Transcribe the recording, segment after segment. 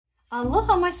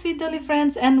Aloha my sweet dolly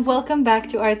friends and welcome back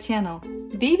to our channel.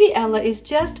 Baby Ella is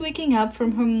just waking up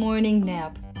from her morning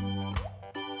nap.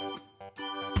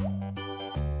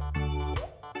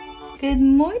 Good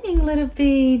morning little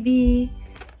baby.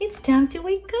 It's time to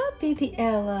wake up, baby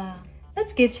Ella.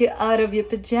 Let's get you out of your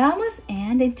pajamas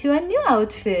and into a new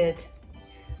outfit.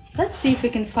 Let's see if we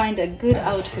can find a good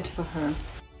outfit for her.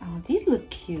 Oh, these look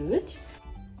cute.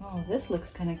 Oh, this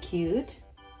looks kind of cute.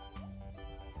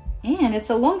 And it's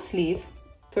a long sleeve,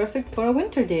 perfect for a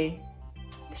winter day.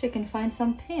 Wish I can find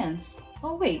some pants.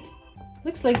 Oh wait,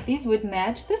 looks like these would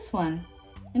match this one.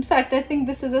 In fact, I think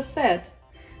this is a set.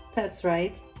 That's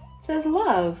right, it says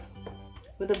love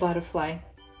with a butterfly.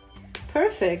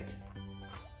 Perfect.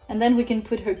 And then we can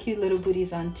put her cute little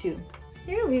booties on too.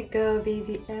 Here we go,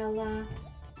 baby Ella.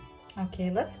 Okay,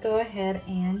 let's go ahead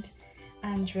and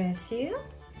undress you.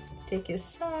 Take your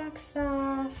socks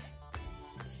off.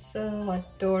 So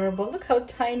adorable. Look how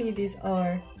tiny these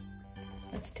are.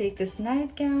 Let's take this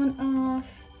nightgown off.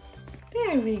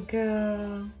 There we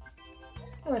go.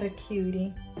 What a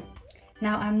cutie.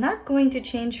 Now I'm not going to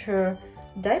change her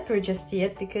diaper just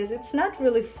yet because it's not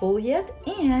really full yet,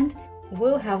 and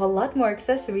we'll have a lot more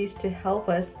accessories to help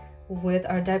us with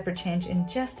our diaper change in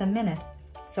just a minute.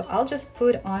 So I'll just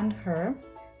put on her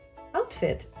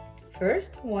outfit.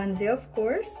 First, onesie of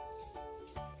course.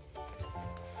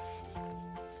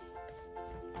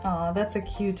 Oh, that's a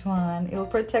cute one. It'll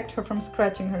protect her from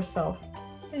scratching herself.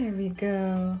 There we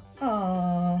go.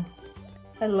 Oh,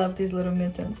 I love these little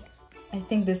mittens. I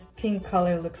think this pink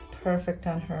color looks perfect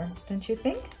on her, don't you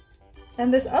think?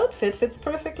 And this outfit fits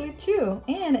perfectly too,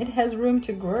 and it has room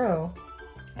to grow.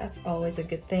 That's always a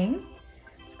good thing.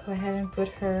 Let's go ahead and put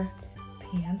her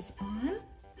pants on.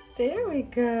 There we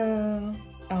go.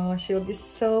 Oh, she'll be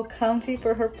so comfy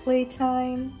for her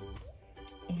playtime.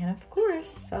 And of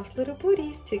course, soft little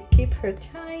booties to keep her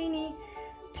tiny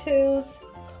toes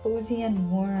cozy and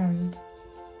warm.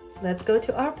 Let's go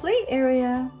to our play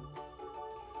area.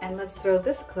 And let's throw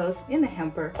this clothes in the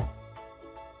hamper.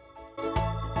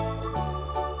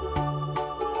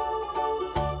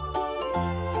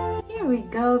 Here we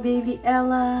go, baby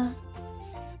Ella.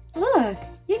 Look,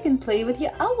 you can play with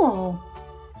your owl.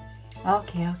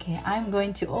 Okay, I'm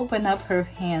going to open up her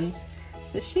hands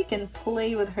so she can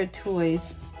play with her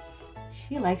toys.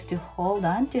 She likes to hold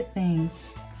on to things,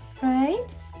 right?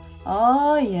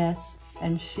 Oh yes,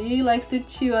 and she likes to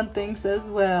chew on things as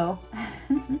well.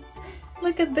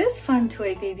 Look at this fun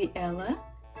toy, baby Ella.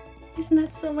 Isn't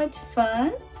that so much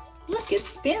fun? Look, it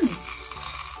spins.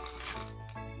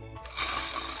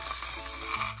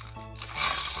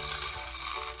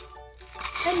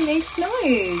 And makes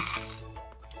noise.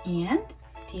 And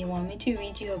do you want me to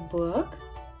read you a book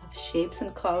of shapes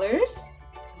and colors?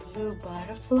 Blue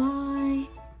butterfly,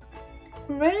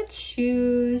 red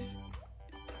shoes,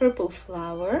 purple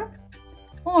flower,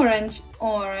 orange,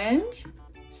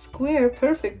 square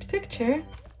perfect picture,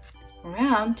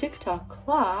 round tick-tock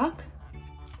clock,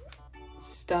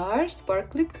 star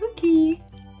sparkly cookie.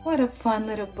 What a fun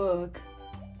little book.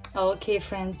 Okay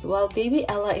friends, while baby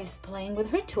Ella is playing with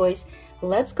her toys,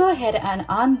 let's go ahead and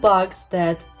unbox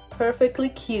that perfectly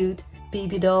cute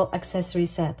baby doll accessory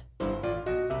set.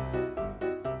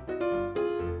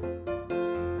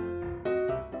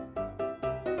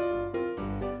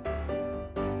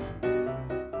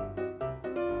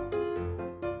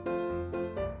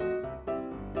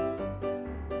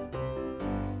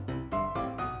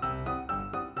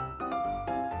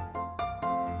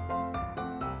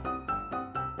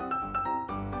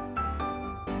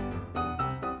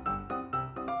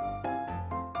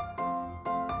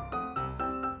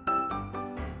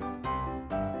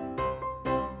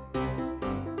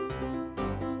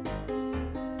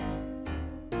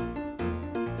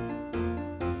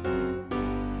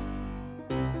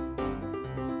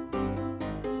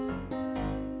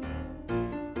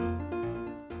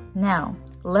 Now,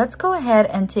 let's go ahead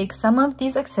and take some of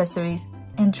these accessories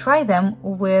and try them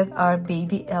with our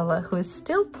baby Ella, who is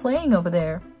still playing over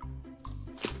there.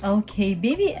 Okay,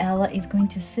 baby Ella is going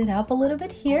to sit up a little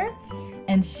bit here,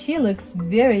 and she looks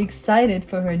very excited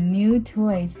for her new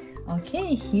toys.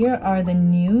 Okay, here are the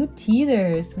new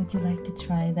teethers. Would you like to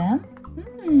try them?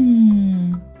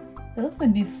 Those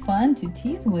would be fun to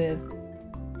tease with.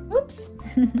 Oops,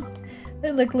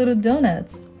 they're like little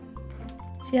donuts.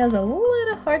 She has a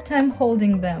little hard time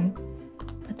holding them,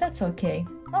 but that's okay.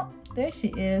 Oh, there she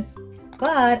is.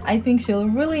 But I think she'll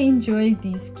really enjoy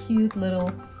these cute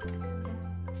little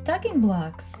stocking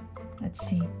blocks. Let's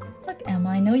see. Look, Emma,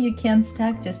 I know you can't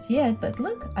stack just yet, but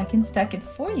look, I can stack it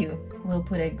for you. We'll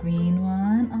put a green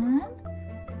one on,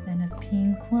 then a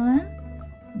pink one,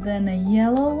 then a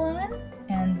yellow one,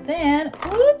 and then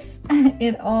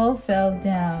it all fell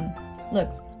down. Look,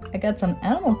 I got some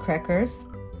animal crackers.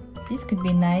 These could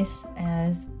be nice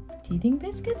as teething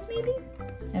biscuits maybe?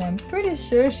 And I'm pretty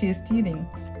sure she's teething.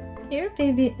 Here,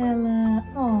 baby Ella.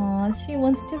 Aw, she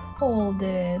wants to hold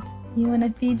it. You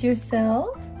wanna feed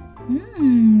yourself?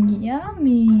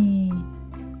 Yummy.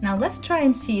 Now let's try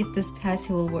and see if this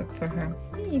passy will work for her.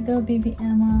 Here you go, baby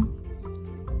Emma.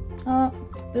 Oh,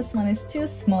 this one is too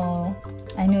small.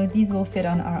 I know these will fit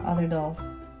on our other dolls.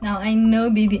 Now I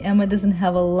know baby Emma doesn't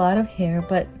have a lot of hair,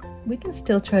 but we can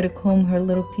still try to comb her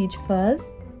little peach fuzz.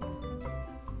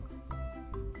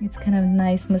 It's kind of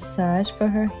nice massage for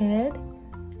her head.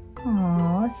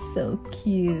 Aw, so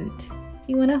cute. Do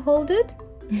you want to hold it?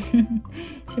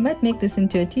 She might make this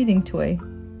into a teething toy.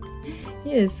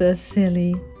 You're so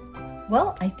silly.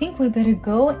 Well, I think we better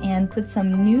go and put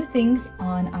some new things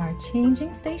on our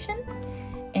changing station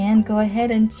and go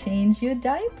ahead and change your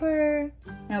diaper.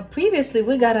 Now, previously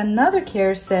we got another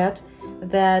care set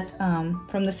that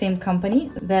from the same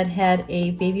company that had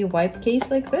a baby wipe case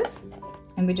like this,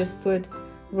 and we just put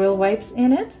real wipes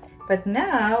in it. But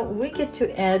now we get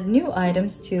to add new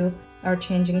items to our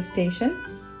changing station,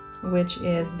 which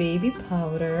is baby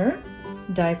powder,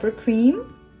 diaper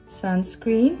cream,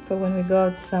 sunscreen for when we go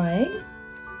outside,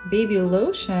 baby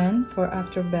lotion for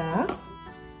after bath,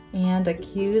 and a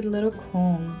cute little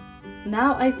comb.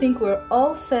 Now I think we're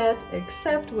all set,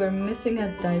 except we're missing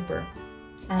a diaper.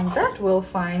 And that we'll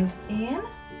find in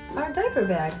our diaper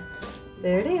bag.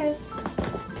 There it is.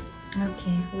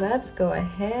 Okay, let's go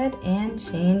ahead and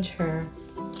change her.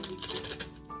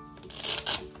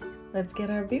 Let's get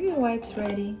our baby wipes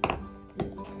ready.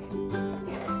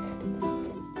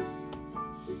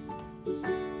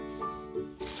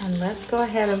 And let's go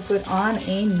ahead and put on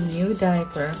a new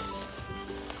diaper.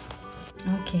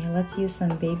 Okay, let's use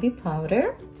some baby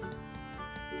powder.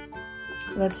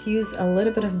 Let's use a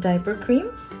little bit of diaper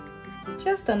cream,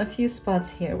 just on a few spots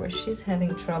here where she's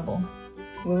having trouble.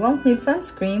 We won't need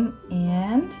sunscreen,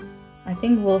 and I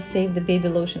think we'll save the baby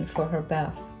lotion for her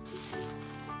bath.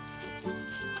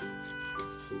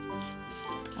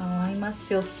 Oh, it must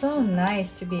feel so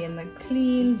nice to be in a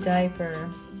clean diaper.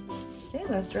 Okay,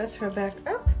 let's dress her back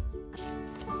up.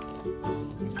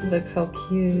 Look how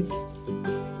cute.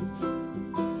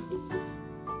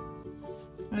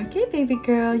 Okay, baby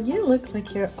girl, you look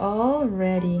like you're all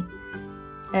ready.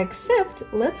 Except,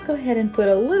 let's go ahead and put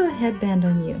a little headband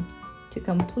on you to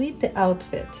complete the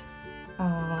outfit.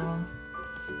 Aww,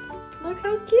 look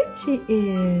how cute she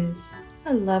is.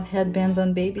 I love headbands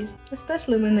on babies,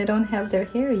 especially when they don't have their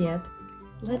hair yet.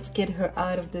 Let's get her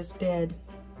out of this bed.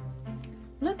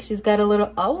 Look, she's got a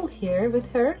little owl here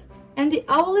with her, and the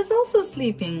owl is also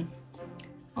sleeping.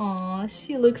 Aw,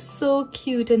 she looks so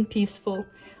cute and peaceful.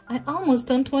 I almost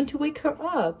don't want to wake her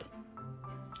up.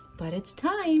 But it's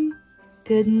time.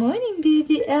 Good morning,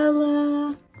 baby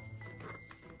Ella.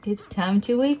 It's time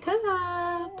to wake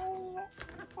up.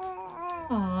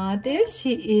 Aw, there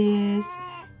she is.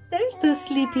 There's those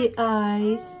sleepy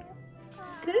eyes.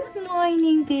 Good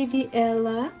morning, baby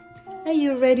Ella. Are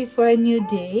you ready for a new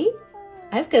day?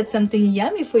 I've got something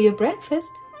yummy for your breakfast.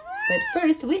 But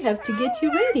first, we have to get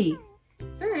you ready.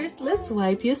 First, let's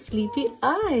wipe your sleepy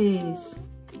eyes.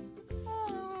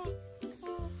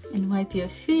 And wipe your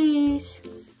face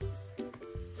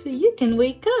so you can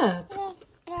wake up.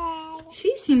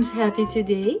 She seems happy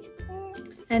today.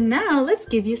 And now let's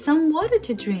give you some water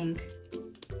to drink.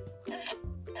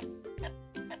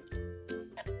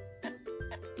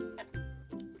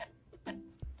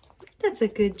 That's a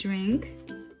good drink.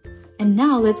 And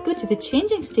now let's go to the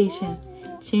changing station.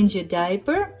 Change your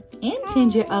diaper and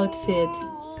change your outfit.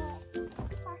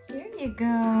 Here you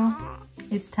go.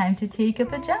 It's time to take your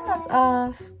pajamas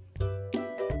off.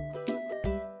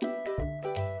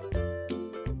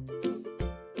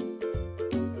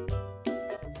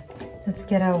 Let's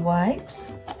get our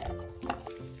wipes.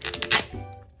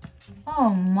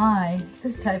 Oh my,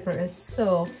 this diaper is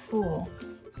so full.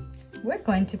 We're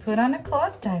going to put on a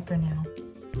cloth diaper now.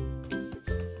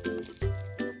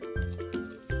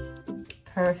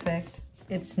 Perfect.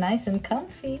 It's nice and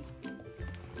comfy.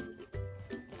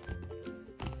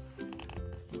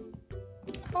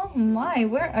 Oh my,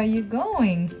 where are you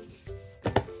going?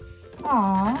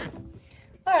 Aw,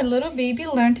 our little baby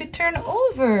learned to turn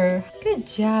over. Good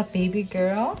job, baby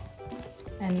girl.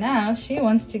 And now she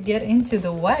wants to get into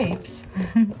the wipes.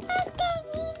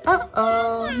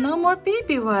 Uh-oh, no more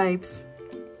baby wipes.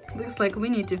 Looks like we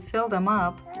need to fill them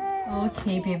up.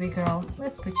 Okay, baby girl,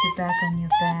 let's put you back on your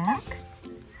back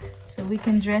so we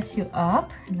can dress you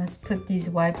up. And let's put these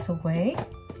wipes away.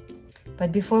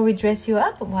 But before we dress you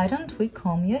up, why don't we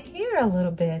comb your hair a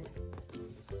little bit?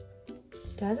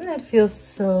 Doesn't it feel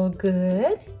so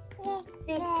good?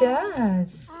 It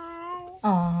does.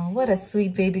 Oh, what a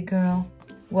sweet baby girl.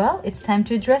 Well, it's time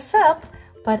to dress up,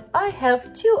 but I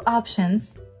have two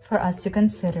options for us to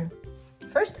consider.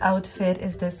 First outfit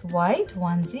is this white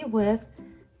onesie with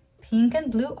pink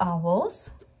and blue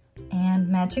owls and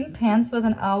matching pants with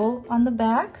an owl on the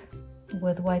back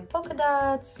with white polka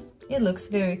dots. It looks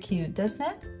very cute, doesn't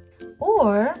it?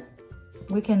 Or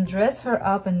we can dress her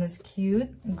up in this cute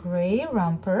gray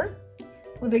romper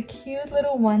with a cute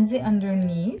little onesie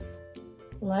underneath,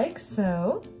 like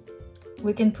so.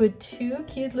 We can put two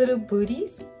cute little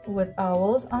booties with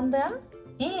owls on them.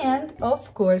 And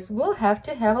of course, we'll have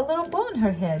to have a little bow on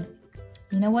her head.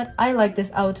 You know what? I like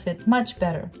this outfit much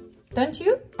better. Don't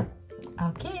you?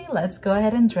 Okay, let's go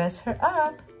ahead and dress her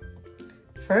up.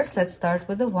 First, let's start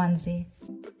with the onesie.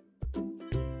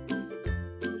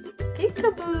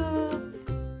 Peekaboo!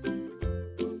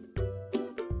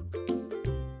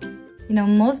 You know,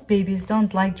 most babies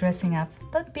don't like dressing up,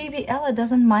 but baby Ella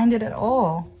doesn't mind it at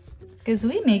all, because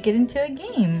we make it into a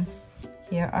game.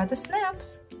 Here are the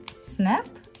snaps. Snap,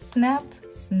 snap,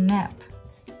 snap.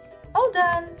 All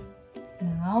done.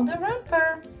 Now the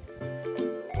romper.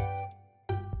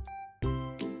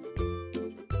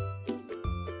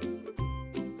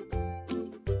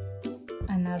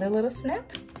 Another little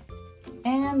snap.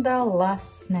 And the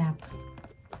last snap.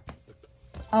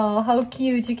 Oh, how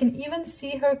cute. You can even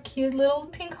see her cute little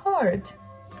pink heart.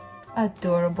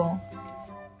 Adorable.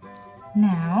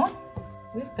 Now,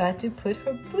 we've got to put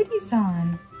her booties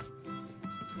on.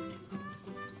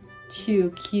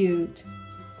 Too cute.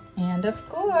 And of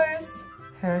course,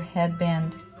 her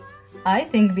headband. I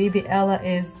think baby Ella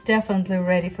is definitely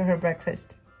ready for her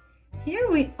breakfast. Here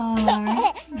we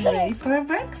are, ready for a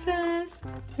breakfast.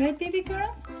 Right, baby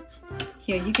girl?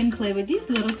 Here, you can play with these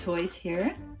little toys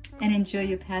here and enjoy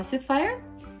your pacifier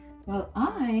while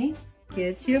I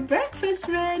get your breakfast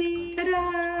ready.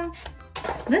 Ta-da!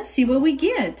 Let's see what we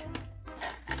get.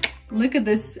 Look at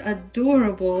this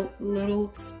adorable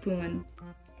little spoon.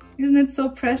 Isn't it so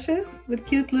precious? With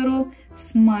cute little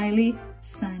smiley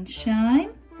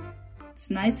sunshine. It's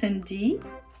nice and deep.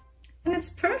 And it's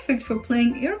perfect for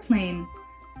playing airplane.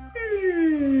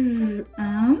 You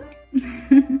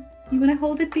wanna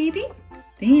hold it, baby?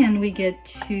 Then we get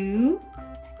two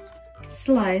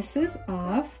slices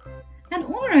of an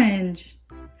orange.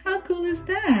 How cool is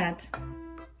that?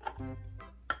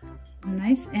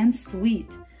 Nice and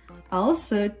sweet.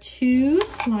 Also, two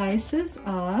slices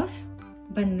of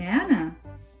banana.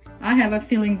 I have a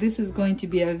feeling this is going to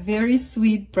be a very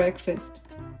sweet breakfast.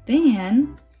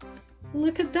 Then,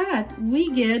 look at that.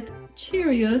 We get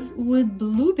Cheerios with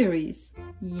blueberries.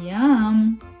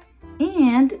 Yum!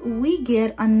 And we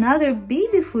get another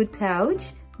baby food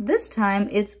pouch. This time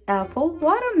it's apple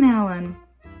watermelon.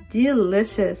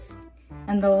 Delicious!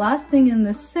 And the last thing in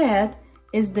the set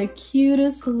is the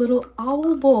cutest little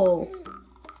owl bowl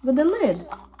with a lid.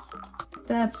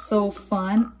 That's so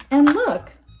fun. And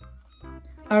look!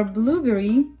 Our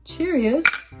blueberry Cheerios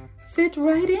fit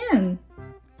right in.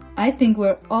 I think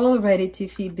we're all ready to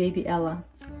feed baby Ella.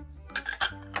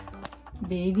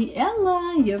 Baby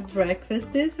Ella, your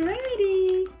breakfast is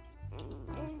ready.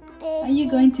 Are you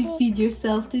going to feed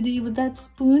yourself today with that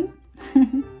spoon?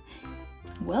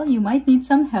 Well, you might need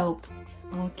some help.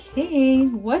 Okay,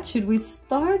 what should we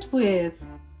start with?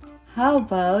 How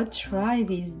about try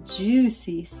these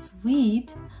juicy,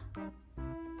 sweet...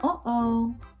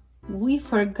 Uh-oh, we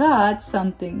forgot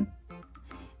something.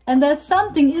 And that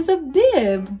something is a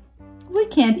bib. We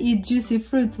can't eat juicy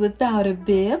fruits without a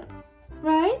bib,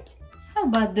 right? How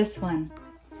about this one?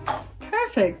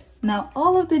 Perfect. Now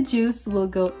all of the juice will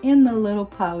go in the little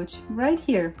pouch right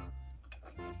here.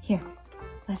 Here,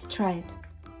 let's try it.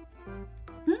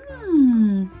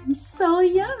 So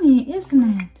yummy,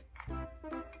 isn't it?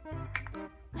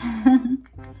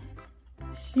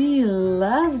 She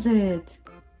loves it.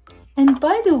 And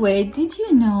by the way, did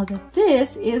you know that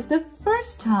this is the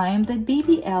first time that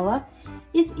baby Ella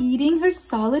is eating her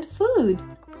solid food?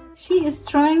 She is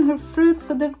trying her fruits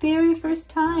for the very first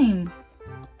time.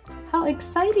 How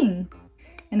exciting!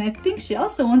 And I think she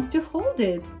also wants to hold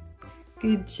it.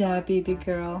 Good job, baby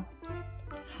girl.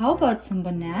 How about some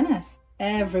bananas?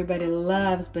 Everybody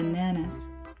loves bananas.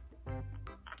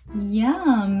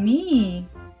 Yummy!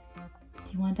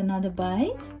 Do you want another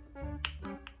bite?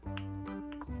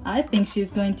 I think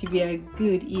she's going to be a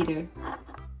good eater.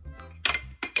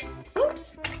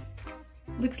 Oops!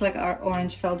 Looks like our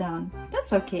orange fell down.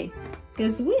 That's okay,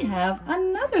 because we have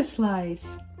another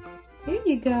slice. Here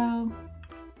you go.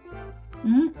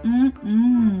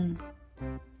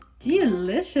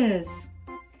 Delicious!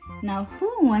 Now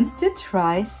who wants to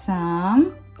try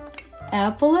some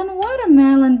apple and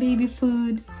watermelon baby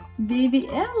food? Baby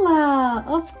Ella,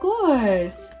 of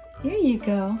course. Here you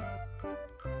go.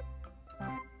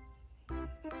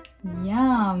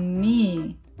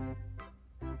 Yummy.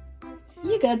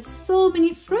 You got so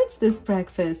many fruits this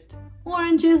breakfast.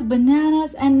 Oranges,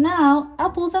 bananas, and now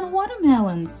apples and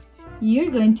watermelons.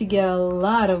 You're going to get a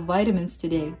lot of vitamins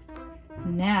today.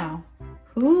 Now,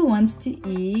 who wants to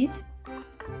eat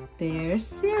their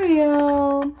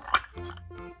cereal?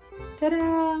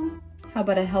 Ta-da! How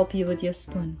about I help you with your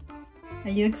spoon? Are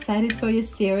you excited for your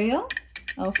cereal?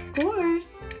 Of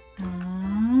course.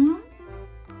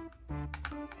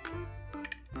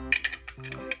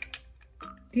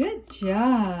 Good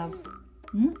job.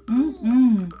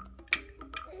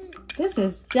 This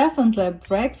is definitely a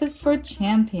breakfast for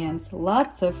champions.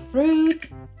 Lots of fruit,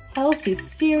 healthy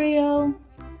cereal.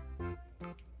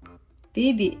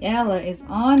 Baby Ella is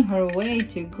on her way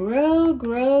to grow,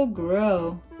 grow,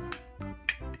 grow.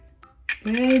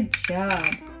 Good job.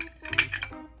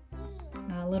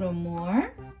 A little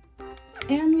more.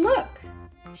 And look,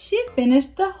 she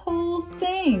finished the whole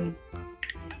thing.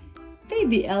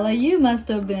 Baby Ella, you must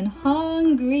have been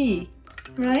hungry,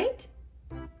 right?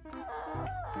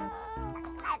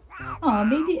 Oh,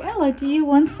 Baby Ella, do you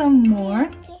want some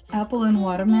more apple and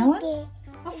watermelon?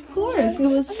 Of course, it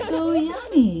was so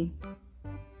yummy.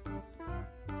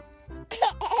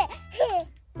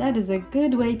 That is a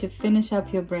good way to finish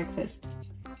up your breakfast.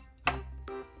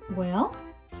 Well,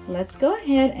 let's go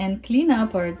ahead and clean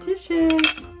up our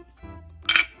dishes.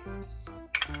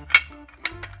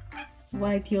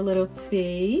 Wipe your little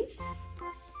face.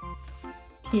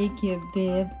 Take your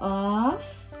bib off.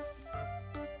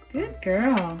 Good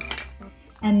girl.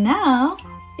 And now,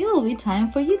 it will be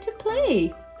time for you to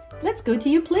play. Let's go to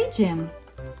your play gym.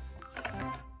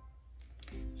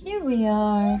 Here we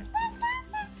are.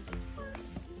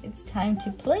 It's time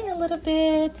to play a little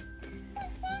bit.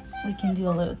 We can do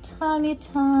a little tummy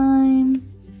time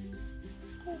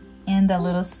and a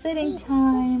little sitting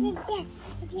time.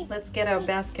 Let's get our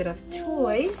basket of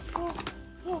toys.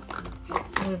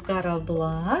 We've got our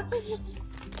blocks.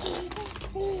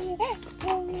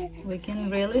 We can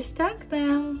really stack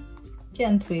them,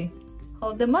 can't we?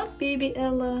 Hold them up, Baby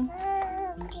Ella.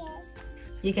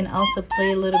 You can also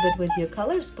play a little bit with your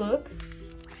colors book.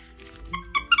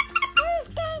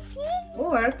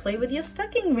 Or play with your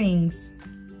stocking rings.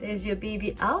 There's your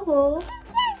baby owl.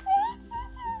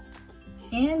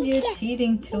 And your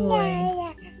teething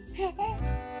toy.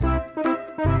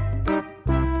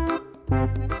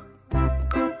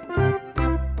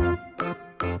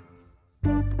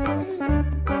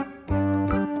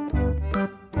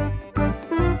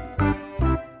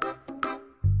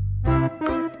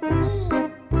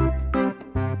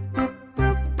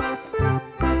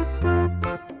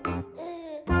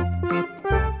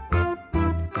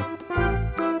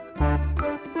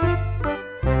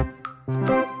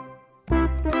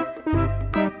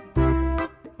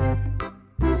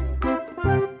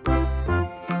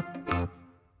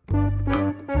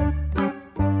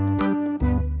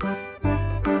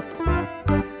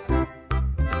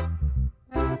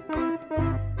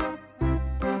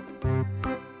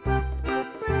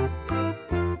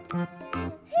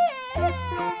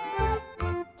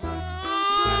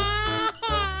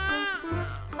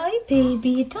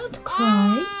 Baby, don't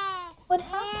cry. What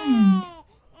happened?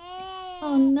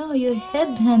 Oh no, your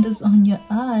headband is on your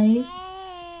eyes.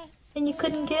 And you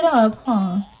couldn't get up,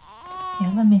 huh?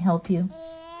 Here, let me help you.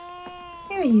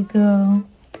 Here you go.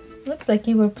 Looks like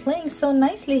you were playing so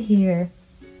nicely here.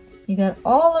 You got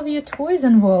all of your toys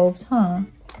involved, huh?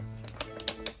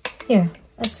 Here,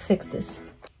 let's fix this.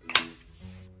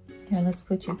 Here, let's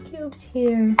put your cubes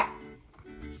here.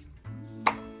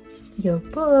 Your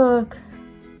book.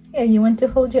 Here, you want to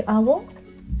hold your owl?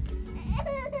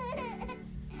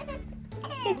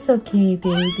 It's okay,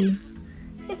 baby.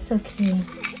 It's okay.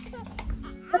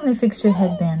 Let me fix your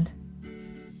headband.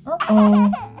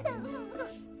 Uh-oh.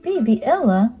 Baby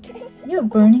Ella, you're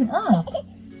burning up.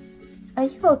 Are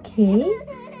you okay?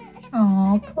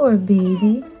 Oh, poor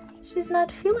baby. She's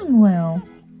not feeling well.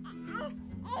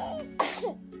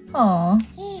 Oh,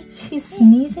 she's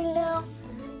sneezing now?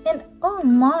 And oh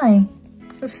my,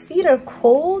 her feet are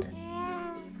cold.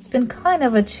 It's been kind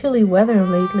of a chilly weather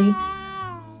lately.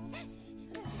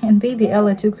 And baby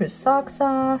Ella took her socks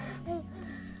off.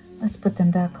 Let's put them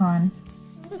back on.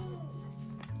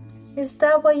 Is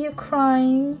that why you're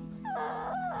crying?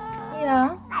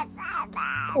 Yeah?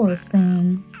 Poor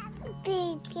thing.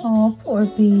 Oh, poor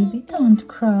baby. Don't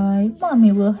cry.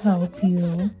 Mommy will help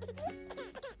you.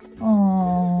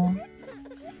 Oh,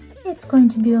 it's going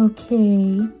to be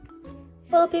okay.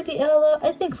 Well, baby Ella,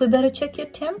 I think we better check your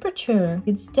temperature.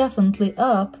 It's definitely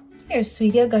up. Here,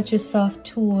 sweetie, I got your soft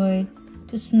toy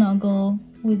to snuggle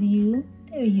with you.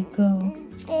 There you go.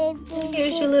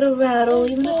 Here's your little rattle.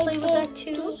 You wanna play with that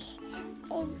too?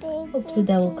 Hopefully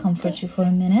that will comfort you for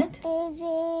a minute.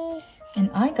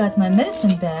 And I got my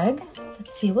medicine bag.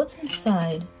 Let's see what's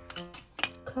inside.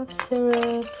 Cough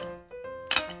syrup,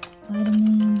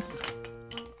 vitamins.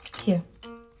 Here,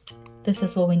 this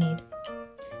is what we need.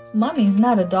 Mommy's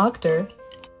not a doctor,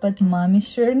 but Mommy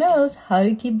sure knows how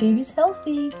to keep babies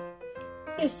healthy.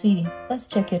 Here, sweetie, let's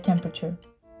check your temperature.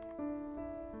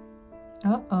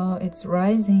 Uh-oh, it's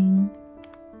rising.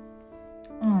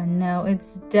 Oh no,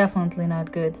 it's definitely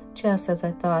not good, just as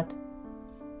I thought.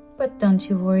 But don't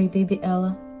you worry, baby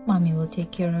Ella. Mommy will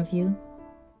take care of you.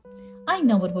 I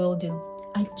know what we'll do.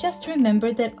 I just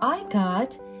remembered that I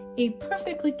got a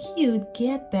perfectly cute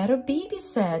Get Better baby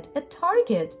set at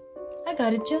Target. I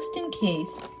got it just in case,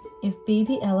 if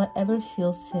baby Ella ever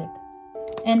feels sick.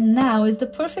 And now is the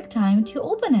perfect time to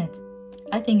open it.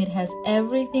 I think it has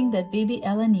everything that baby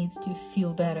Ella needs to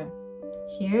feel better.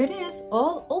 Here it is,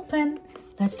 all open.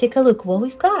 Let's take a look what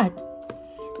we've got.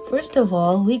 First of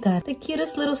all, we got the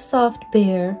cutest little soft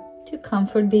bear to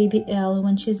comfort baby Ella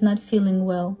when she's not feeling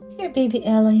well. Here, baby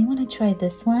Ella, you want to try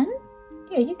this one?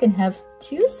 Here, you can have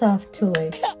 2 soft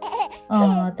toys.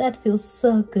 Oh, that feels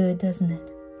so good, doesn't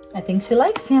it? I think she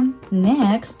likes him.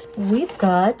 Next, we've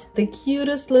got the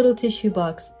cutest little tissue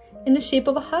box in the shape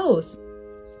of a house.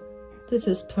 This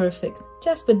is perfect,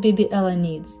 just what baby Ella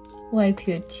needs. Wipe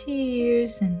your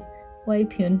tears and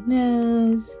wipe your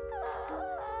nose.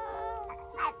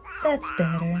 That's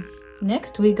better.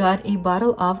 Next, we got a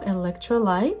bottle of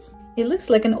electrolytes. It looks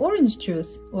like an orange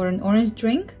juice or an orange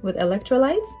drink with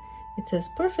electrolytes. It says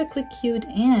perfectly cute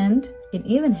and it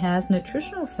even has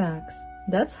nutritional facts.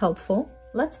 That's helpful.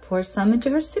 Let's pour some into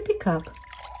her sippy cup.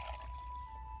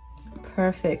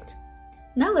 Perfect.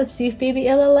 Now let's see if baby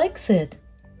Ella likes it.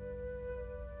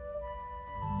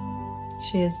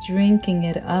 She is drinking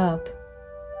it up.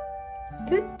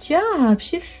 Good job,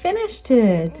 she finished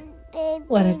it.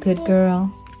 What a good girl.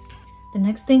 The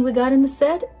next thing we got in the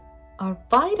set are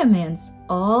vitamins,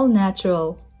 all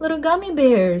natural. Little gummy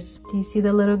bears. Do you see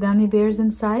the little gummy bears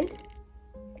inside?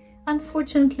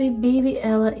 Unfortunately, baby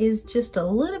Ella is just a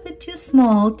little bit too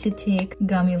small to take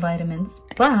gummy vitamins.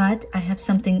 But I have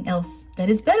something else that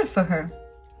is better for her.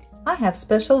 I have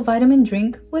special vitamin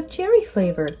drink with cherry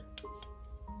flavor.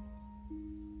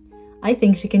 I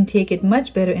think she can take it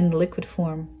much better in the liquid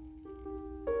form.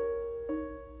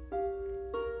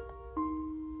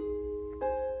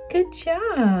 Good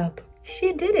job!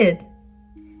 She did it!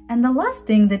 And the last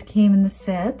thing that came in the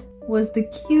set was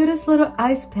the cutest little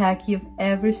ice pack you've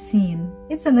ever seen.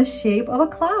 It's in the shape of a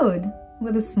cloud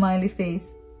with a smiley face.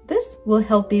 This will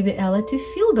help baby Ella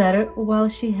to feel better while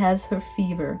she has her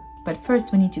fever. But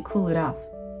first we need to cool it off.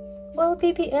 Well,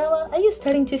 baby Ella, are you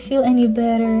starting to feel any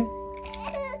better?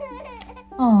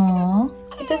 Aww,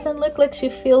 it doesn't look like she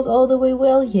feels all the way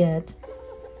well yet.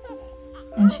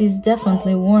 And she's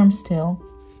definitely warm still.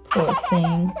 Poor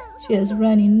thing. She has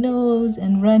runny nose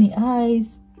and runny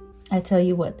eyes. I tell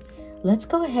you what, let's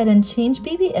go ahead and change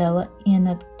baby Ella in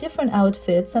a different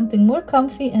outfit, something more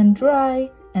comfy and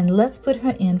dry, and let's put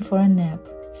her in for a nap.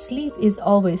 Sleep is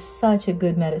always such a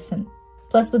good medicine.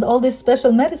 Plus, with all this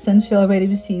special medicine she already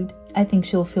received, I think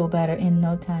she'll feel better in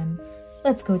no time.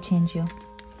 Let's go change you.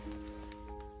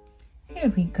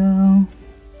 Here we go.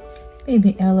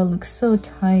 Baby Ella looks so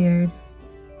tired.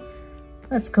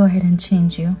 Let's go ahead and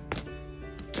change you.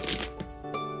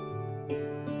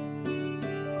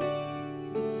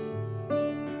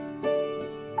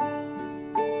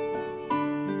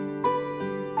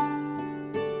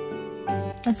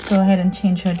 Let's go ahead and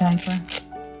change her diaper.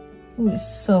 Ooh, it's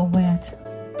so wet.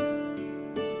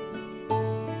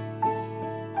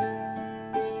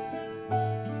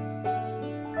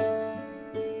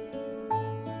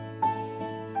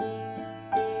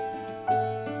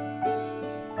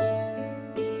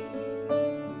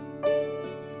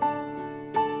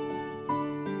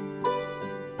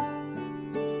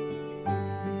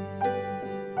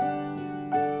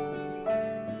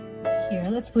 Here,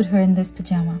 let's put her in this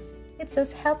pajama. It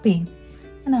says happy,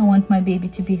 and I want my baby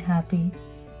to be happy.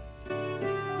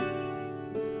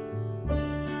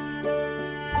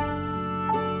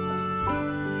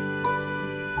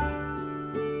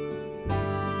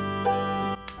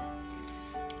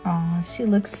 Oh, she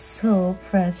looks so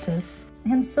precious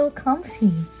and so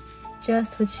comfy.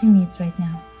 Just what she needs right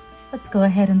now. Let's go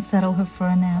ahead and settle her for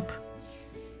a nap.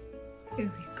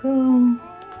 Here we go.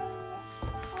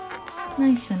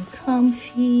 Nice and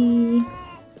comfy.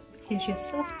 Here's your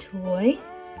soft toy.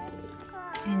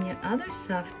 And your other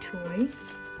soft toy.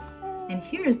 And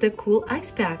here's the cool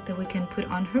ice pack that we can put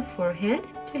on her forehead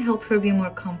to help her be more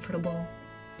comfortable.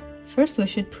 First, we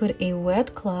should put a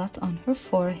wet cloth on her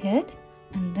forehead,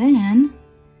 and then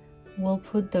we'll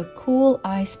put the cool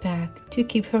ice pack to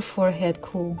keep her forehead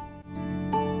cool.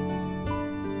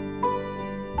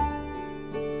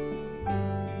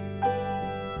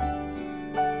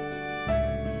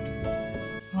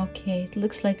 Okay, it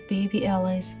looks like baby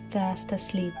Ella is fast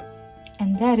asleep.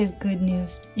 And that is good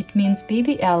news. It means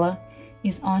baby Ella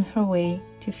is on her way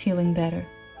to feeling better.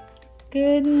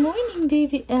 Good morning,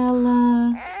 baby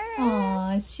Ella.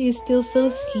 Aw, she's still so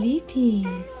sleepy.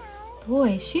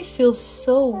 Boy, she feels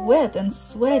so wet and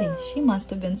sweaty. She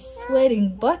must have been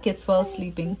sweating buckets while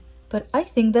sleeping. But I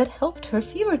think that helped her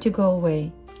fever to go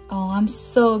away. Oh, I'm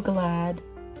so glad.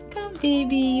 Come,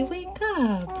 baby, wake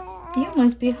up. You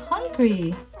must be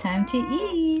hungry. Time to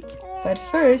eat. But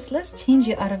first, let's change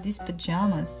you out of these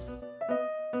pajamas.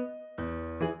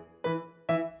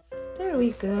 There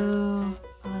we go.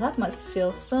 Oh, that must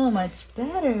feel so much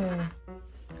better.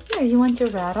 Here, you want your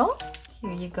rattle?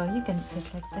 Here you go, you can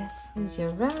sit like this. Here's your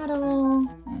rattle,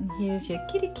 and here's your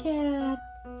kitty cat.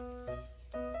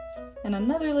 And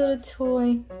another little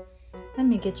toy. Let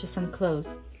me get you some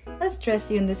clothes. Let's dress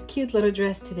you in this cute little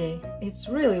dress today. It's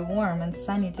really warm and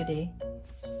sunny today.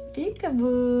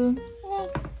 Peekaboo.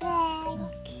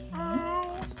 Okay.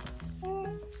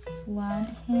 One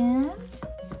hand.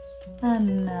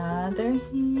 Another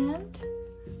hand.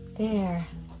 There.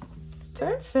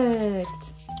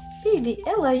 Perfect. Baby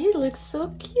Ella, you look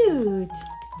so cute.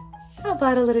 How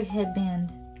about a little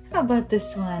headband? How about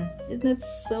this one? Isn't it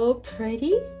so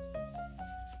pretty?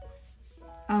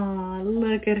 Oh,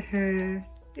 look at her.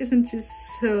 Isn't she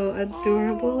so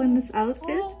adorable in this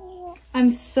outfit? I'm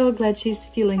so glad she's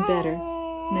feeling better.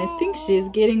 And I think she's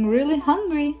getting really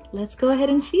hungry. Let's go ahead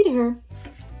and feed her.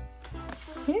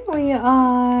 Here we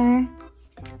are.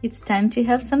 It's time to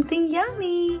have something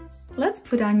yummy. Let's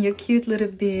put on your cute little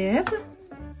bib.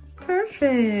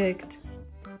 Perfect.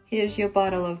 Here's your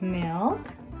bottle of milk.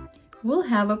 We'll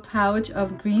have a pouch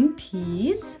of green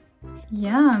peas.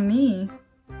 Yummy.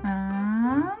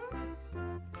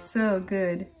 So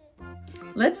good.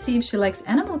 Let's see if she likes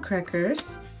animal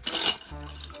crackers.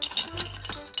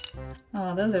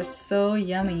 Oh, those are so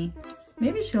yummy.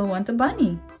 Maybe she'll want a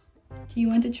bunny. Do you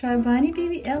want to try a bunny,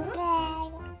 baby Ella?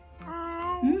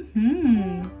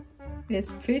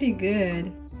 It's pretty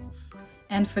good.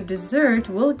 And for dessert,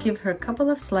 we'll give her a couple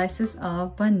of slices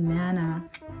of banana.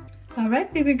 All right,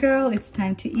 baby girl, it's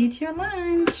time to eat your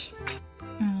lunch.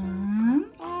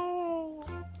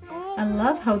 I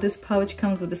love how this pouch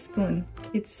comes with a spoon.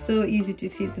 It's so easy to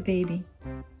feed the baby.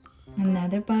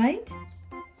 Another bite.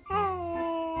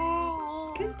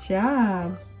 Good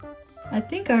job. I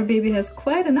think our baby has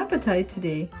quite an appetite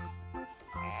today.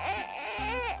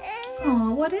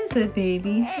 Oh, what is it,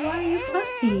 baby? Why are you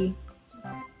fussy?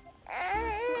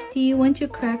 Do you want your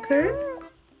cracker?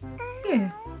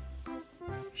 Here.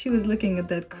 She was looking at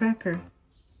that cracker.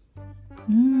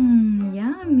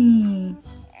 Yummy.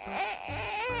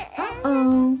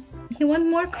 Uh-oh. You want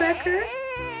more cracker?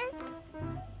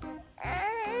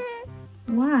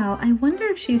 Wow, I wonder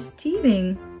if she's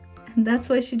teething. And that's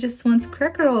why she just wants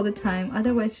cracker all the time.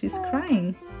 Otherwise, she's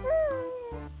crying.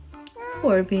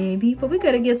 Poor baby. But we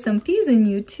gotta get some peas in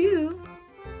you, too.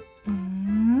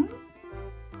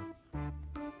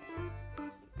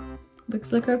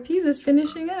 Looks like our peas is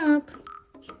finishing up.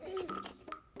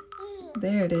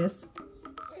 There it is.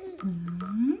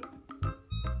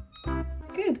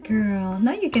 Good girl.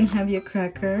 Now you can have your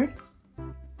cracker.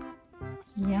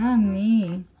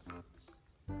 Yummy.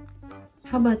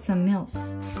 How about some milk?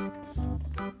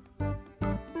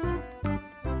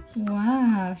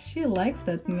 Wow, she likes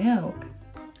that milk.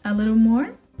 A little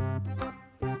more?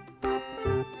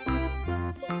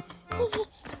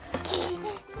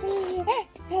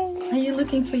 Are you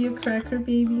looking for your cracker,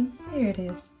 baby? Here it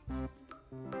is.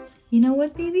 You know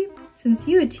what, baby? Since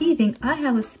you're teething, I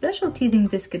have a special teething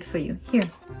biscuit for you. Here,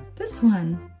 this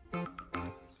one.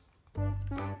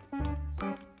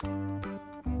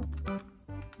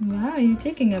 Wow, you're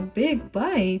taking a big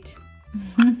bite.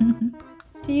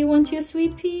 Do you want your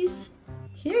sweet peas?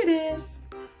 Here it is.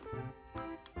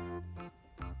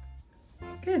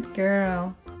 Good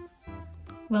girl.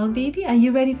 Well, baby, are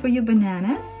you ready for your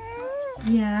bananas?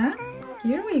 Yeah,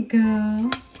 here we go.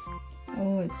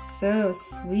 Oh, it's so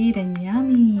sweet and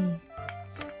yummy.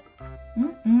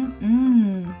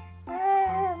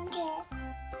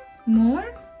 More?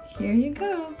 Here you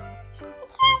go.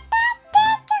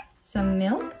 Some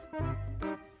milk?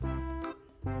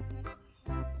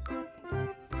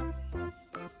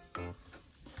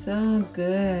 So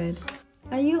good.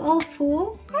 all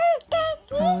full?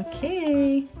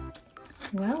 Okay.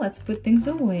 Well, let's put things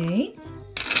away.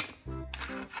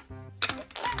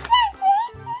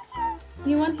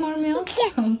 You want more milk?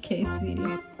 Okay,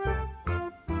 sweetie.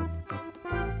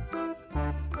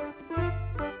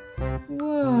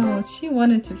 Whoa, she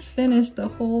wanted to finish the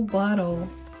whole bottle.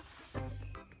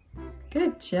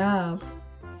 Good job.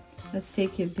 Let's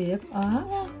take your bib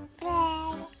off.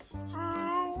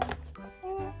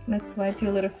 Let's wipe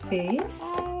your little face.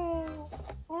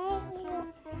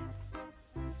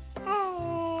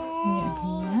 Your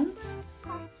hands.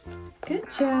 Good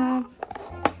job.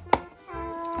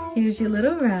 Here's your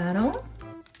little rattle.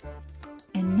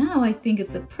 And now I think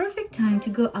it's a perfect time to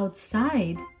go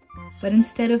outside. But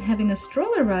instead of having a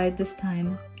stroller ride this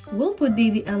time, we'll put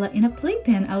baby Ella in a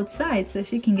playpen outside so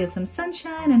she can get some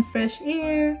sunshine and fresh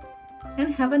air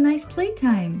and have a nice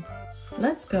playtime.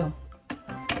 Let's go.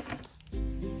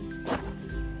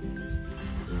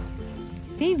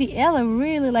 Baby Ella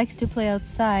really likes to play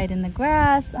outside in the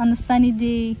grass on a sunny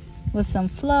day with some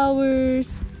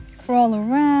flowers, crawl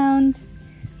around.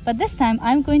 But this time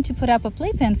I'm going to put up a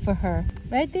playpen for her.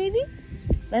 Right, baby?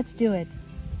 Let's do it.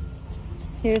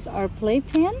 Here's our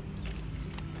playpen.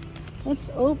 Let's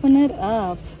open it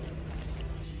up.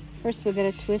 First we're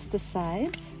gonna twist the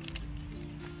sides.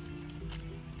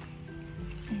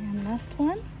 And last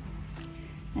one.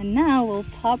 And now we'll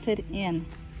pop it in.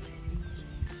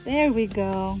 There we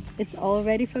go. It's all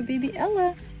ready for baby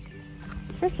Ella.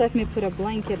 First let me put a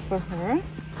blanket for her.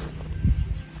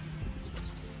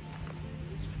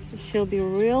 So she'll be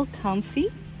real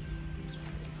comfy.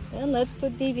 Then let's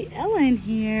put baby Ella in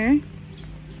here.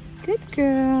 Good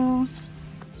girl.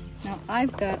 Now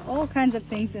I've got all kinds of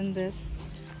things in this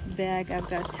bag. I've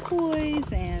got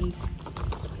toys and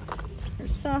her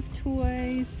soft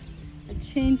toys, a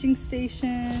changing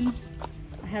station.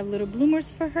 I have little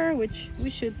bloomers for her, which we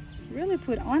should really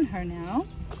put on her now.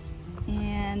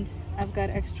 And I've got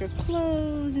extra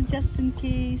clothes just in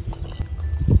case.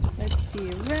 Let's see,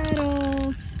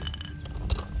 rattles,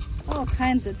 all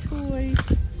kinds of toys.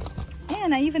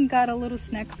 And I even got a little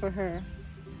snack for her.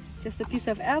 Just a piece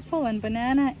of apple and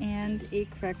banana and a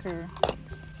cracker.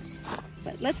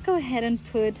 But let's go ahead and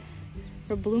put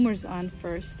her bloomers on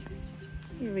first.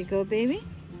 Here we go, baby.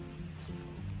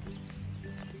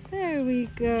 There we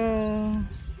go.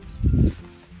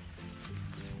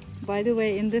 By the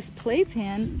way, in this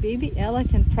playpen, baby Ella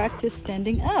can practice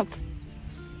standing up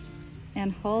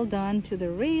and hold on to the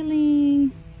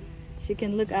railing. She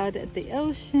can look out at the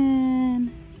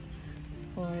ocean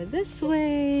or this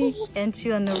way and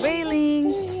chew on the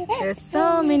railing. There's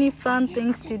so many fun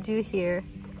things to do here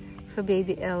for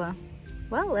baby Ella.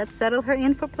 Well, let's settle her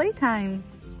in for playtime.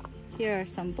 Here are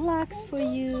some blocks for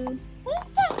you.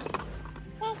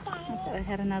 I thought I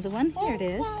had another one. Here it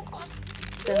is.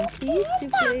 Some keys to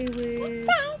play with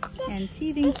and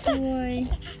teething toy.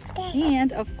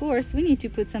 And of course, we need to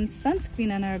put some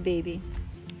sunscreen on our baby.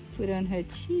 Put on her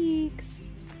cheeks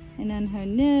and on her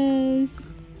nose.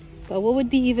 But what would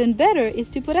be even better is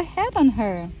to put a hat on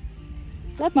her.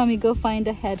 Let mommy go find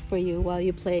a hat for you while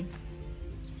you play.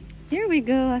 Here we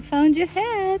go, I found your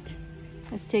hat.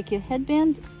 Let's take your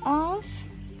headband off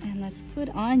and let's put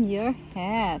on your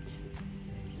hat.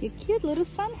 Your cute little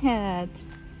sun hat.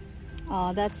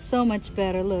 Oh, that's so much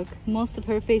better. Look, most of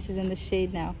her face is in the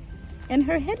shade now. And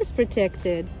her head is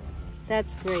protected.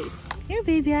 That's great. Here,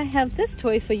 baby, I have this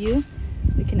toy for you.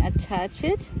 We can attach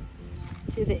it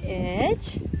to the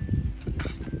edge.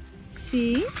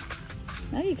 See?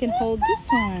 Now you can hold this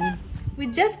one. We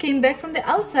just came back from the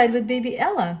outside with baby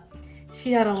Ella.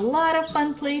 She had a lot of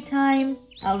fun playtime,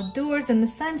 outdoors in the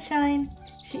sunshine.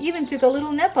 She even took a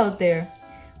little nap out there.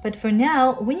 But for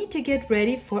now, we need to get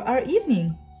ready for our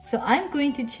evening. So I'm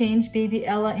going to change baby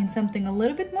Ella in something a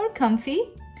little bit more comfy.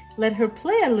 Let her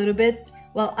play a little bit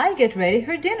while I get ready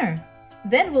her dinner.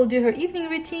 Then we'll do her evening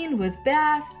routine with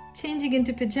bath, changing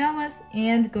into pajamas,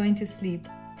 and going to sleep.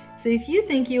 So if you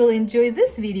think you will enjoy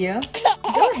this video,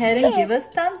 go ahead and give us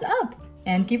thumbs up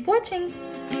and keep watching.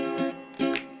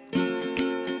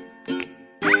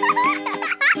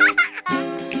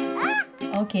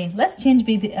 Okay, let's change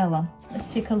baby Ella. Let's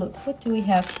take a look. What do we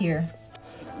have here?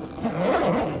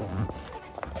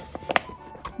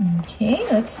 Okay,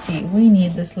 let's see. We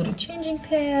need this little changing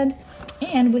pad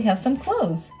and we have some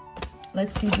clothes.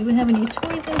 Let's see, do we have any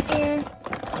toys in here?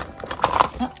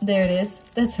 Oh, there it is.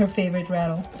 That's her favorite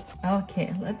rattle.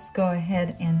 Okay, let's go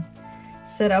ahead and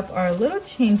set up our little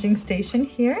changing station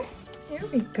here. Here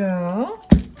we go.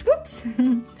 Oops.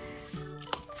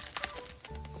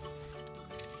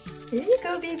 Here you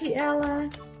go, baby Ella.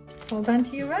 Hold on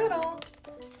to your rattle.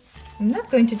 I'm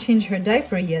not going to change her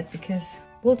diaper yet because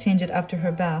We'll change it after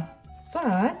her bath.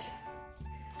 But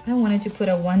I wanted to put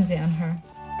a onesie on her.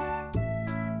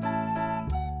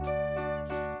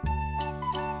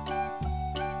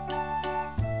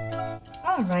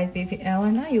 Alright, baby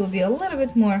Ella, now you'll be a little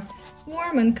bit more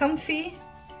warm and comfy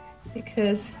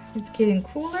because it's getting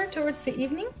cooler towards the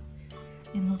evening.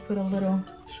 And we'll put a little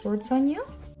shorts on you.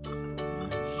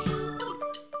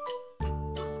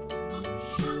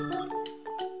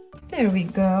 There we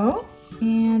go.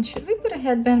 And should we put a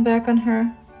headband back on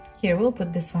her? Here, we'll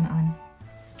put this one on.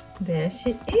 There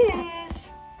she is.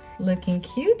 Looking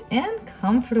cute and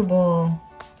comfortable.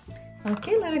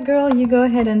 Okay, little girl, you go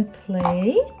ahead and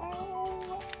play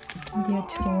with your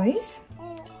toys.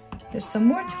 There's some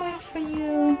more toys for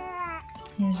you.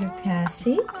 Here's your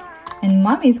passy. And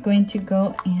mommy's going to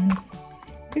go and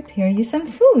prepare you some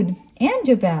food and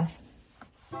your bath.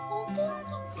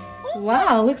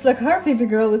 Wow, looks like our baby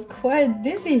girl was quite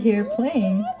busy here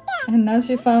playing. And now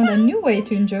she found a new way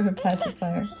to enjoy her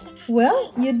pacifier.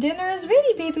 Well, your dinner is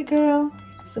ready, baby girl.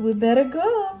 So we better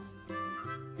go.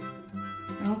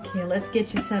 Okay, let's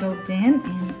get you settled in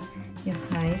your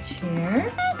high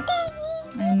chair.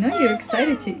 I know you're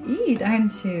excited to eat,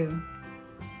 aren't you?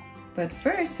 But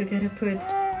first, we gotta put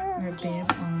our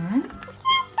bib on.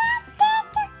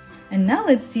 And now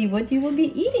let's see what you will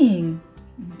be eating.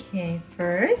 Okay,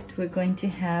 first we're going to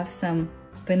have some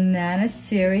banana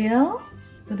cereal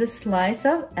with a slice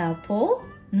of apple.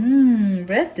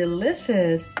 Red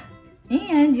delicious.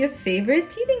 And your favorite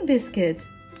teething biscuit.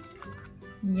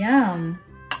 Yum.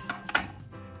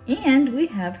 And we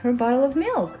have her bottle of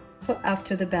milk for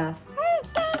after the bath.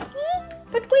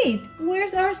 But wait,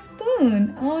 where's our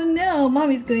spoon? Oh no,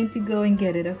 mommy's going to go and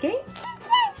get it, okay?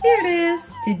 Here it is.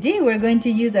 Today we're going to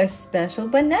use our special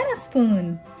banana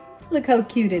spoon. Look how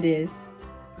cute it is.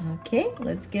 Okay,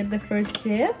 let's get the first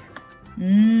dip.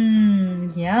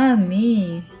 Yummy.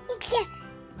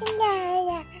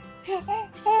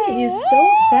 She is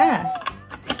so fast.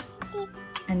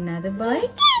 Another bite.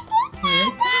 Here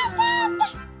it comes.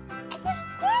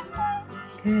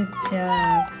 Good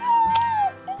job.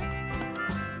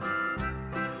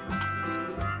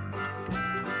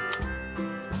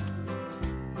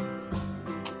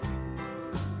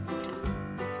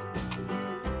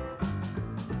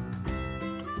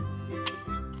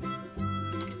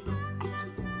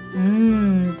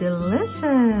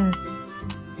 Delicious.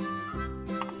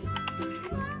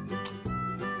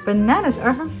 Bananas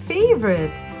are her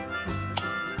favorite.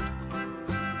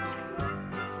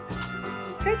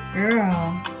 Good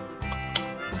girl.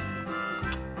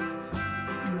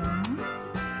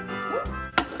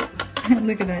 Oops.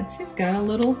 Look at that. She's got a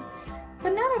little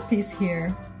banana piece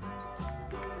here.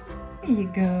 There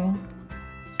you go.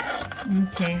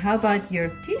 Okay, how about your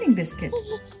teething biscuit?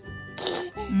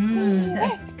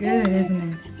 That's good,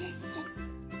 isn't it?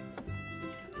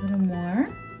 A little more.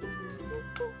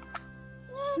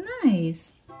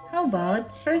 Nice. How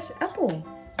about fresh apple?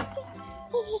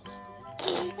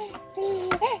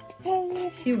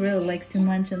 She really likes to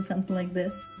munch on something like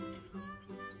this.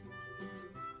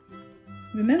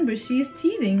 Remember, she is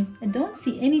teething. I don't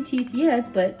see any teeth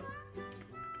yet, but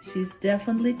she's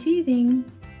definitely teething.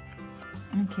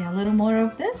 Okay, a little more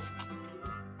of this.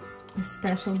 A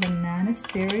special banana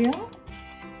cereal.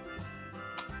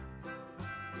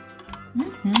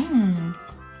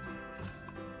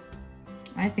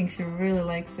 I think she really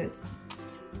likes it.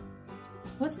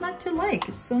 What's not to like?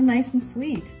 It's so nice and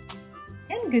sweet.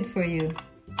 And good for you.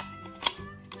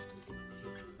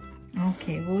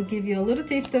 Okay, we'll give you a little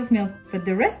taste of milk, but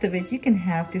the rest of it you can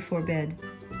have before bed.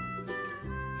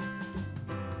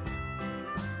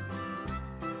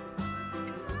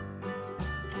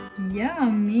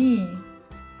 Yummy!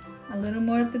 A little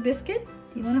more of the biscuit?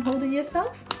 Do you want to hold it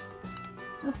yourself?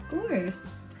 Of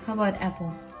course. How about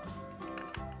apple?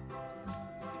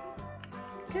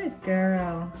 Good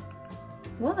girl.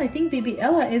 Well, I think baby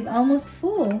Ella is almost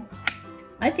full.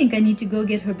 I think I need to go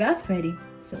get her bath ready.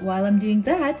 So while I'm doing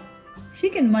that, she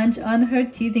can munch on her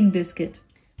teething biscuit.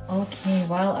 Okay,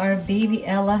 while our baby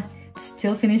Ella is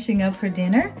still finishing up her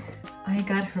dinner, I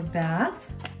got her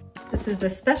bath. This is the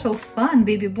special fun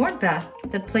baby board bath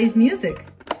that plays music.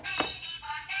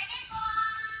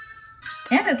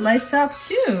 And it lights up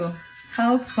too.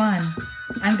 How fun.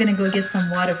 I'm gonna go get some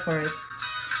water for it.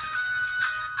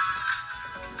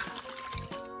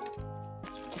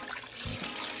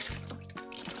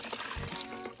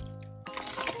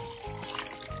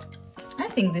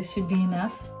 I think this should be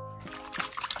enough.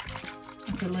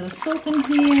 Put a little soap in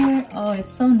here. Oh,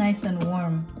 it's so nice and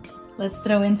warm. Let's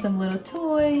throw in some little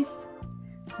toys.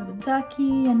 Little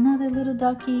ducky, another little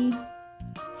ducky.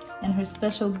 And her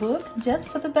special book just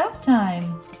for the bath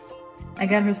time. I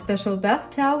got her special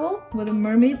bath towel with a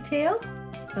mermaid tail.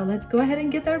 So let's go ahead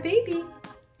and get our baby.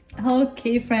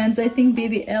 Okay friends, I think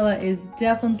baby Ella is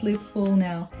definitely full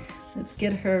now. Let's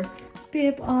get her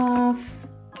bib off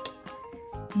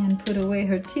and put away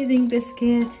her teething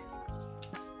biscuit.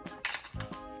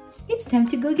 It's time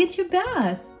to go get your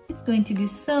bath. It's going to be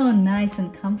so nice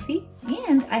and comfy,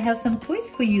 and I have some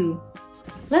toys for you.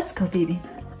 Let's go, baby.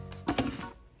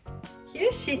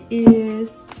 Here she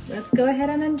is. Let's go ahead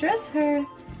and undress her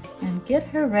and get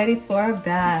her ready for a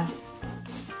bath.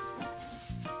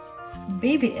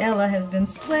 Baby Ella has been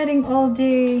sweating all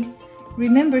day.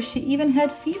 Remember, she even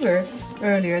had fever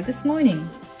earlier this morning.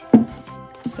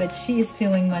 But she is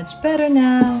feeling much better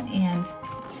now, and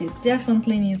she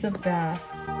definitely needs a bath.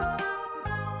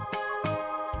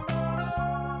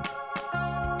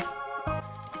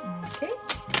 Okay,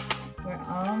 we're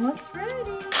almost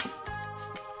ready.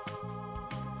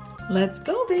 Let's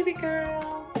go, baby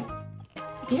girl.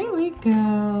 Here we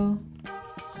go.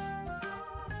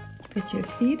 Put your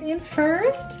feet in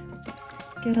first.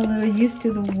 Get a little used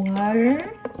to the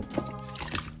water.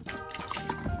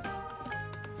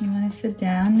 You want to sit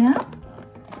down now?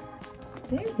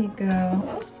 There we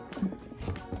go. Oops.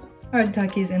 Our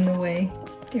ducky's in the way.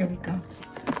 Here we go.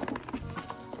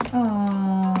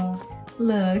 Oh,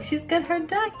 look, she's got her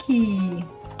ducky.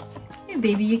 Here,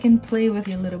 baby, you can play with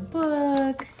your little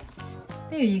book.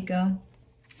 There you go.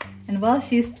 And while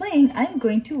she's playing, I'm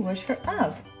going to wash her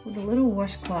up with a little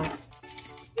washcloth.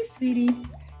 Here, sweetie.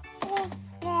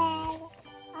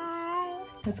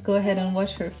 Let's go ahead and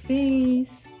wash her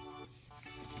face.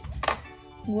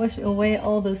 Wash away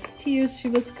all those tears she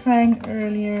was crying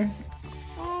earlier.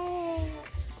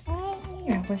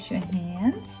 Here, wash your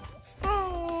hands.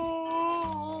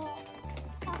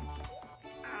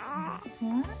 This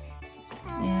one.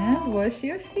 And wash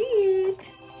your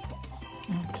feet.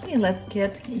 Okay, let's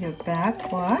get your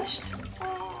back washed.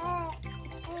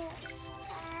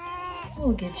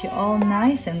 We'll get you all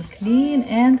nice and clean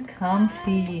and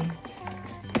comfy.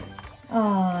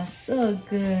 Oh, so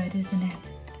good, isn't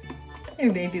it?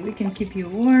 Here, baby, we can keep you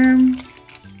warm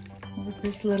with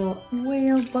this little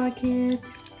whale bucket.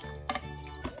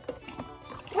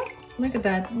 Oh, look at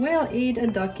that. Whale ate a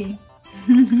ducky.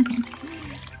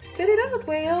 Spit it out,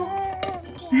 whale.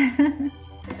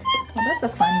 Well, that's a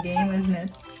fun game, isn't it?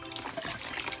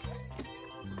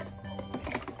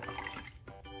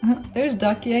 There's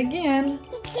Ducky again.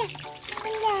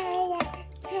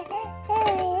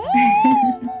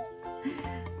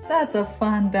 That's a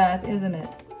fun bath, isn't it?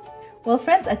 Well,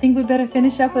 friends, I think we better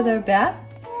finish up with our bath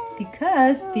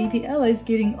because baby Ella is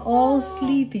getting all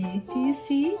sleepy. Do you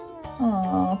see?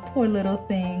 Oh, poor little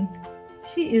thing.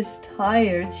 She is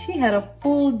tired. She had a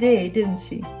full day, didn't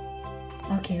she?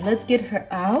 Okay, let's get her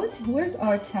out. Where's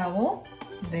our towel?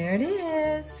 There it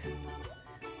is.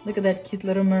 Look at that cute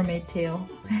little mermaid tail.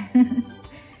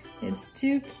 It's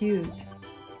too cute.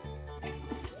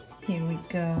 Here we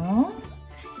go.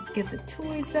 Let's get the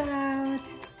toys out.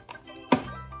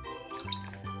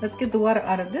 Let's get the water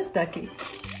out of this ducky.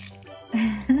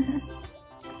 And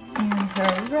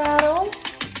her rattle.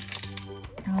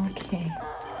 Okay.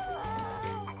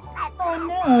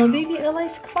 Oh no, baby Ella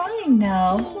is crying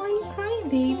now. Why are you crying,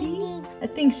 baby? I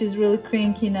think she's really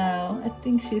cranky now. I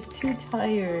think she's too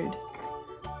tired.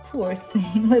 Poor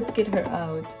thing. Let's get her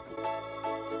out.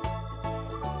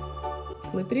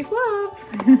 Flippity flop.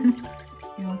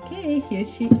 Okay, here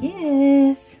she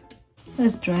is.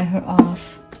 Let's dry her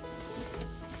off.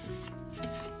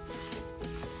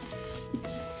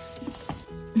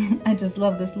 I just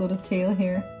love this little tail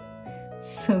here.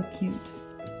 So cute.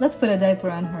 Let's put a diaper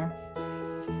on her.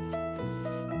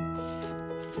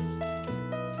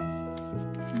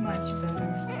 Much better.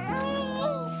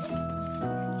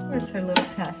 Where's her little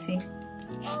Cassie?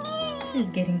 She's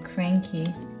getting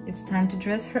cranky. It's time to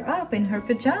dress her up in her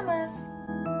pajamas.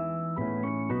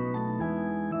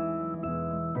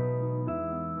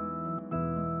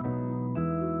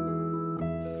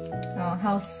 Oh,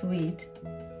 how sweet.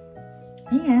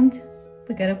 And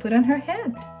we gotta put on her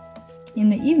hat. In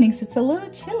the evenings, it's a little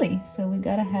chilly, so we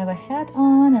gotta have a hat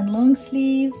on and long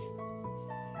sleeves.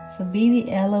 So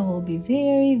baby Ella will be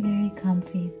very, very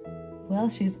comfy. Well,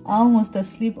 she's almost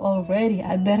asleep already.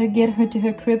 I better get her to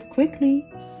her crib quickly.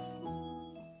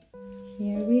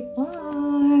 Here we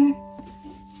are.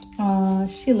 Oh,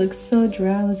 she looks so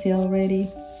drowsy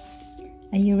already.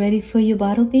 Are you ready for your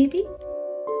bottle, baby?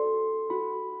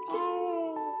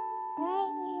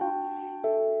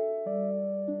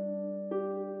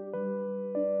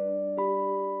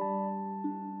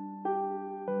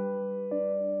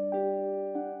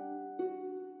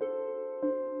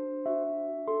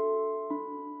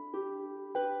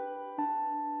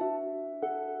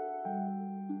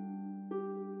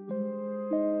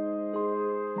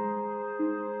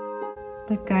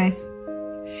 Look guys,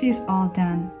 she's all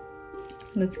done.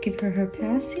 Let's give her her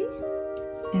passy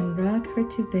and rock her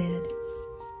to bed.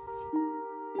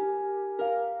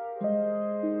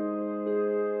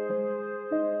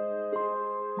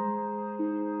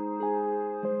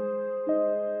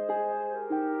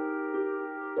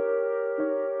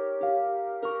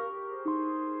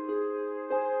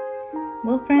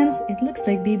 Well friends, it looks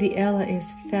like baby Ella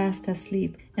is fast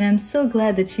asleep, and I'm so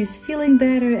glad that she's feeling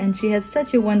better and she had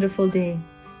such a wonderful day.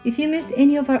 If you missed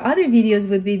any of our other videos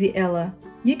with baby Ella,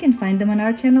 you can find them on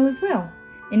our channel as well.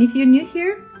 And if you're new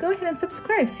here, go ahead and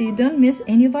subscribe so you don't miss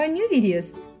any of our new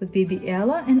videos with baby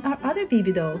Ella and our other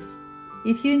baby dolls.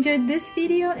 If you enjoyed this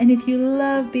video and if you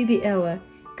love baby Ella,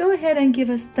 go ahead and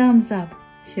give us thumbs up.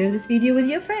 Share this video with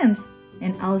your friends,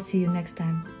 and I'll see you next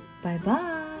time. Bye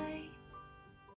bye!